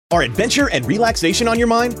Are adventure and relaxation on your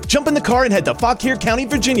mind? Jump in the car and head to Fauquier County,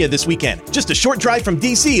 Virginia this weekend. Just a short drive from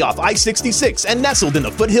D.C. off I-66 and nestled in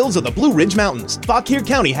the foothills of the Blue Ridge Mountains. Fauquier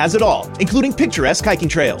County has it all, including picturesque hiking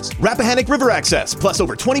trails, Rappahannock River access, plus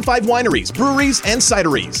over 25 wineries, breweries, and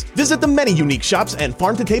cideries. Visit the many unique shops and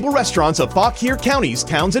farm-to-table restaurants of Fauquier County's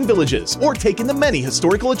towns and villages, or take in the many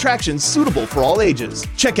historical attractions suitable for all ages.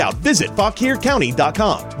 Check out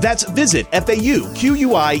visitfauquiercounty.com. That's visit FAUQUIER.com.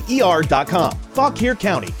 Fauquier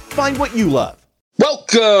County. Find what you love.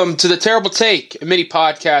 Welcome to The Terrible Take, a mini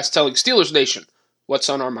podcast telling Steelers Nation what's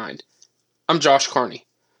on our mind. I'm Josh Carney.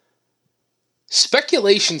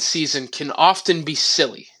 Speculation season can often be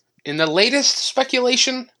silly. In the latest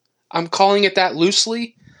speculation, I'm calling it that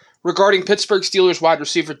loosely, regarding Pittsburgh Steelers wide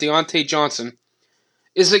receiver Diontae Johnson,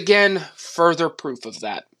 is again further proof of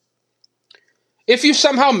that. If you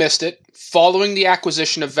somehow missed it, following the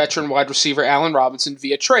acquisition of veteran wide receiver Allen Robinson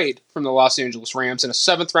via trade from the Los Angeles Rams in a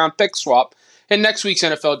 7th-round pick swap in next week's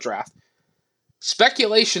NFL draft,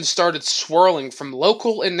 speculation started swirling from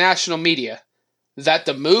local and national media that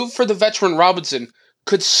the move for the veteran Robinson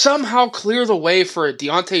could somehow clear the way for a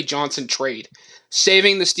Diontae Johnson trade,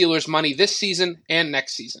 saving the Steelers money this season and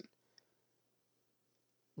next season.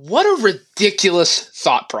 What a ridiculous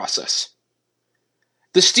thought process.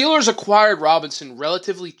 The Steelers acquired Robinson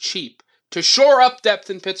relatively cheap to shore up depth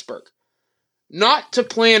in Pittsburgh, not to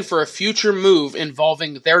plan for a future move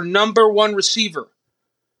involving their number one receiver,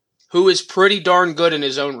 who is pretty darn good in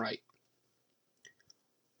his own right.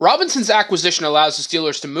 Robinson's acquisition allows the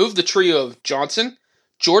Steelers to move the trio of Johnson,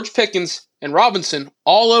 George Pickens, and Robinson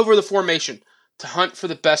all over the formation to hunt for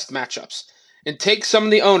the best matchups, and take some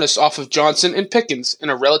of the onus off of Johnson and Pickens in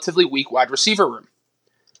a relatively weak wide receiver room.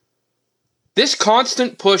 This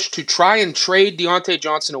constant push to try and trade Diontae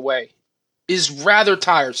Johnson away is rather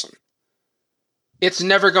tiresome. It's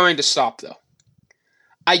never going to stop, though.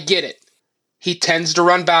 I get it. He tends to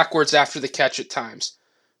run backwards after the catch at times,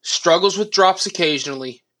 struggles with drops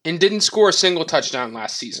occasionally, and didn't score a single touchdown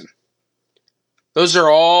last season. Those are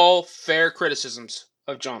all fair criticisms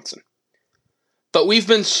of Johnson. But we've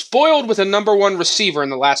been spoiled with a number one receiver in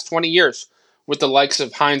the last 20 years with the likes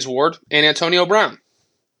of Hines Ward and Antonio Brown.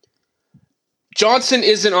 Johnson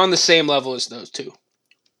isn't on the same level as those two.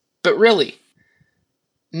 But really,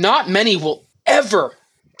 not many will ever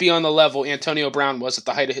be on the level Antonio Brown was at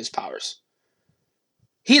the height of his powers.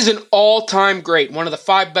 He's an all-time great, one of the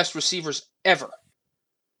 5 best receivers ever.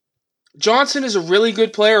 Johnson is a really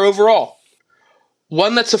good player overall,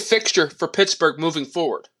 one that's a fixture for Pittsburgh moving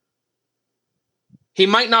forward. He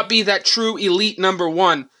might not be that true elite number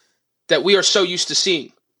one that we are so used to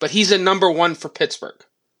seeing, but he's a number one for Pittsburgh.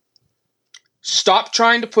 Stop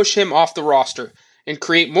trying to push him off the roster and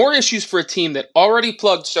create more issues for a team that already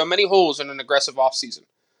plugged so many holes in an aggressive offseason.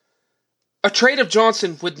 A trade of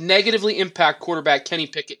Johnson would negatively impact quarterback Kenny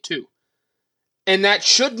Pickett too. And that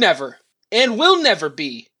should never, and will never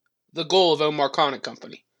be, the goal of Omar Khan and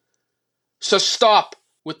company. So stop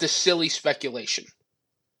with the silly speculation.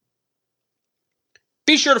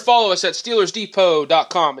 Be sure to follow us at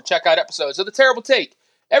SteelersDepot.com and check out episodes of The Terrible Take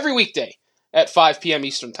every weekday at 5 p.m.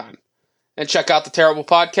 Eastern Time. And check out The Terrible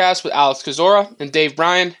Podcast with Alex Kozora and Dave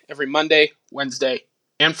Bryan every Monday, Wednesday,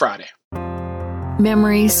 and Friday.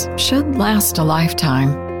 Memories should last a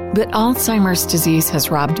lifetime, but Alzheimer's disease has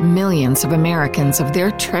robbed millions of Americans of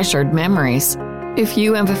their treasured memories. If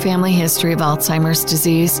you have a family history of Alzheimer's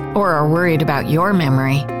disease or are worried about your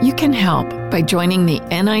memory, you can help by joining the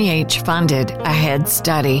NIH-funded AHEAD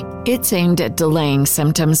study. It's aimed at delaying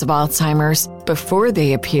symptoms of Alzheimer's before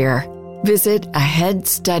they appear. Visit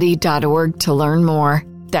aheadstudy.org to learn more.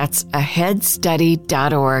 That's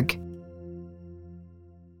aheadstudy.org.